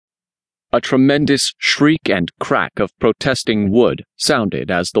A tremendous shriek and crack of protesting wood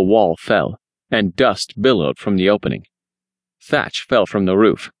sounded as the wall fell, and dust billowed from the opening. Thatch fell from the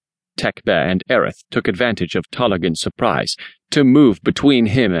roof. Tekbe and Aerith took advantage of Tolligan's surprise to move between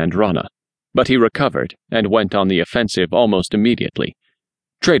him and Rana, but he recovered and went on the offensive almost immediately.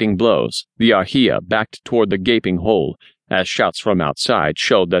 Trading blows, the Arhia backed toward the gaping hole as shouts from outside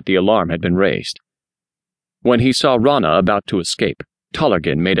showed that the alarm had been raised. When he saw Rana about to escape,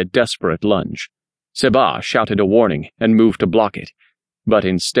 Tolligan made a desperate lunge. Seba shouted a warning and moved to block it, but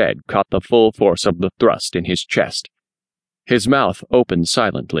instead caught the full force of the thrust in his chest. His mouth opened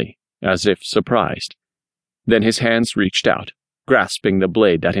silently, as if surprised. Then his hands reached out, grasping the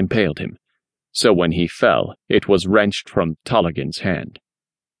blade that impaled him, so when he fell, it was wrenched from Tolligan's hand.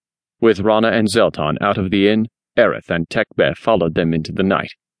 With Rana and Zelton out of the inn, Aerith and Tekbe followed them into the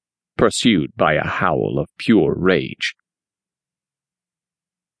night, pursued by a howl of pure rage.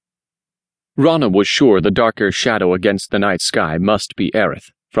 Rana was sure the darker shadow against the night sky must be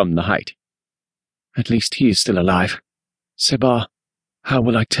Aerith from the height. At least he is still alive. Seba, how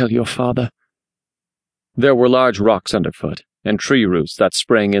will I tell your father? There were large rocks underfoot, and tree roots that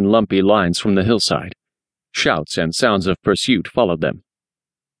sprang in lumpy lines from the hillside. Shouts and sounds of pursuit followed them.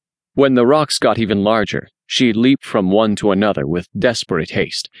 When the rocks got even larger, she leaped from one to another with desperate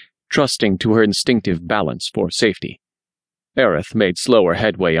haste, trusting to her instinctive balance for safety. Aerith made slower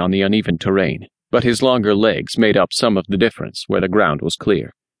headway on the uneven terrain, but his longer legs made up some of the difference where the ground was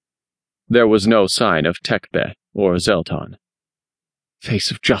clear. There was no sign of Tekbe or Zelton.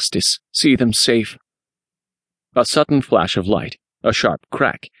 Face of justice, see them safe. A sudden flash of light, a sharp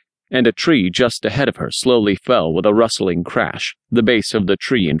crack, and a tree just ahead of her slowly fell with a rustling crash, the base of the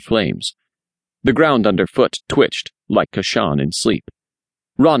tree in flames. The ground underfoot twitched, like Kashan in sleep.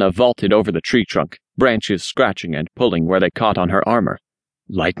 Rana vaulted over the tree trunk, branches scratching and pulling where they caught on her armor.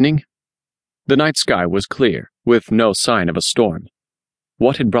 Lightning? The night sky was clear, with no sign of a storm.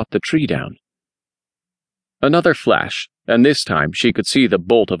 What had brought the tree down? Another flash, and this time she could see the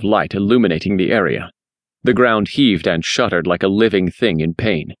bolt of light illuminating the area. The ground heaved and shuddered like a living thing in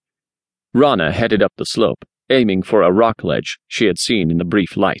pain. Rana headed up the slope, aiming for a rock ledge she had seen in the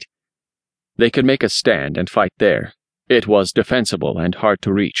brief light. They could make a stand and fight there. It was defensible and hard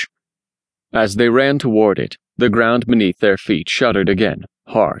to reach. As they ran toward it, the ground beneath their feet shuddered again,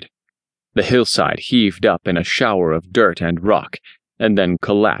 hard. The hillside heaved up in a shower of dirt and rock, and then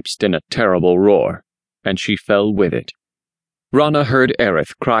collapsed in a terrible roar, and she fell with it. Rana heard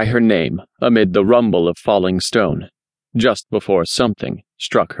Aerith cry her name amid the rumble of falling stone, just before something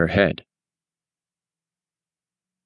struck her head.